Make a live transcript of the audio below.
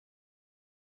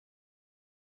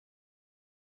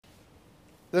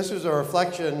This was a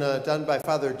reflection done by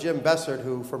Father Jim Bessert,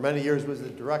 who for many years was the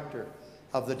director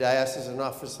of the Diocesan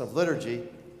Office of Liturgy.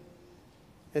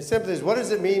 It simply is, what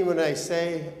does it mean when I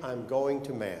say I'm going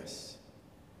to Mass?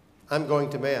 I'm going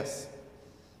to Mass.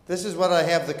 This is what I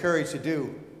have the courage to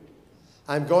do.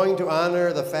 I'm going to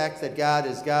honor the fact that God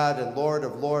is God and Lord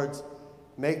of lords,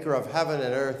 maker of heaven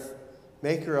and earth,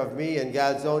 maker of me in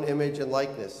God's own image and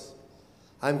likeness.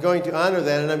 I'm going to honor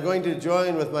that, and I'm going to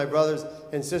join with my brothers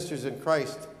and sisters in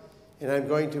Christ, and I'm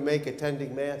going to make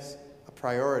attending Mass a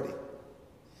priority.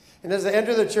 And as I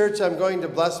enter the church, I'm going to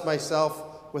bless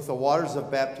myself with the waters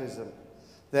of baptism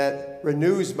that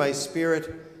renews my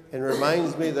spirit and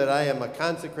reminds me that I am a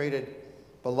consecrated,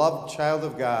 beloved child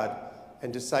of God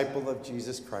and disciple of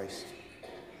Jesus Christ.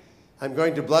 I'm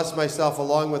going to bless myself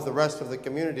along with the rest of the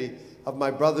community of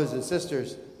my brothers and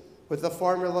sisters with the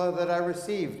formula that I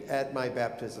received at my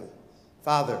baptism: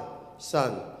 Father,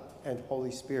 Son, and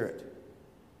Holy Spirit.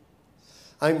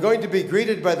 I'm going to be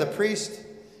greeted by the priest,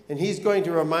 and he's going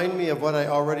to remind me of what I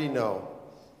already know,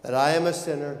 that I am a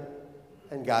sinner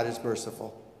and God is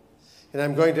merciful. And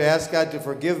I'm going to ask God to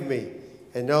forgive me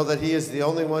and know that he is the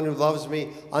only one who loves me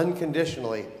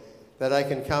unconditionally, that I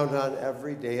can count on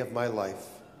every day of my life.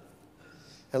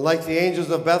 And like the angels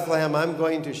of Bethlehem, I'm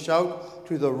going to shout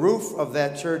to the roof of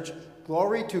that church,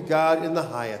 glory to God in the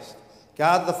highest,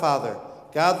 God the Father,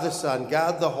 God the Son,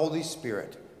 God the Holy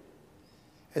Spirit.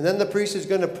 And then the priest is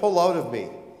going to pull out of me,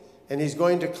 and he's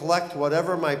going to collect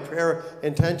whatever my prayer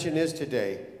intention is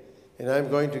today, and I'm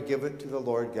going to give it to the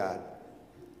Lord God.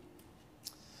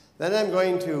 Then I'm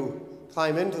going to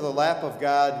climb into the lap of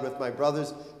God with my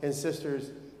brothers and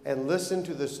sisters and listen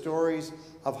to the stories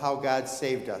of how God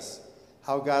saved us,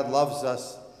 how God loves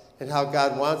us, and how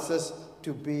God wants us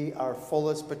to be our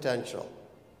fullest potential.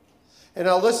 And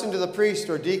I'll listen to the priest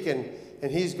or deacon,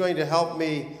 and he's going to help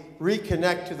me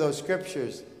reconnect to those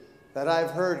scriptures that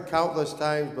I've heard countless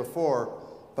times before,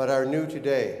 but are new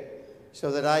today,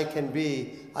 so that I can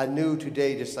be a new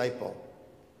today disciple.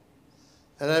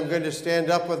 And I'm going to stand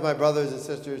up with my brothers and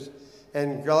sisters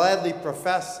and gladly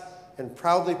profess and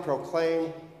proudly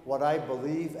proclaim what I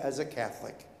believe as a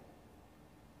Catholic.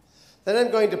 Then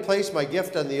I'm going to place my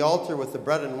gift on the altar with the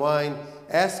bread and wine,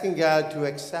 asking God to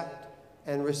accept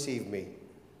and receive me.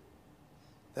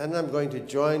 Then I'm going to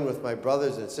join with my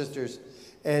brothers and sisters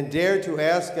and dare to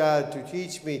ask God to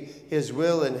teach me his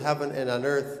will in heaven and on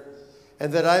earth,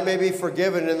 and that I may be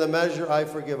forgiven in the measure I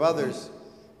forgive others,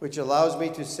 which allows me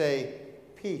to say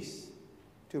peace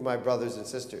to my brothers and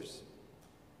sisters.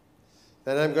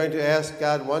 Then I'm going to ask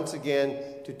God once again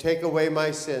to take away my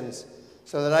sins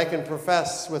so that I can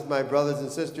profess with my brothers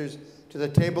and sisters to the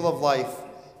table of life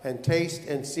and taste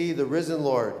and see the risen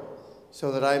Lord,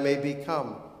 so that I may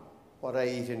become what I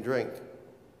eat and drink.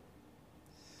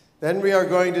 Then we are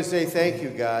going to say, thank you,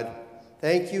 God.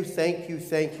 Thank you, thank you,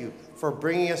 thank you for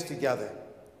bringing us together.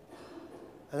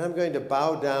 And I'm going to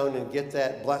bow down and get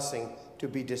that blessing to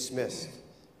be dismissed,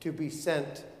 to be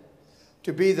sent,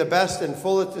 to be the best and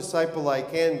fullest disciple I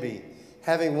can be,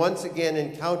 having once again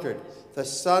encountered the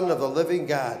Son of the living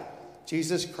God,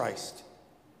 Jesus Christ,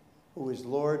 who is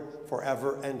Lord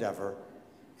forever and ever.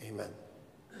 Amen.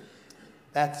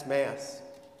 That's Mass.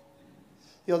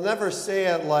 You'll never say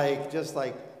it just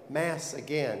like Mass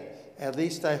again. At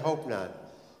least I hope not,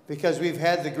 because we've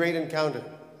had the great encounter.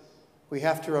 We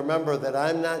have to remember that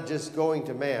I'm not just going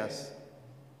to Mass,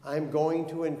 I'm going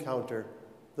to encounter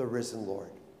the risen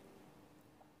Lord.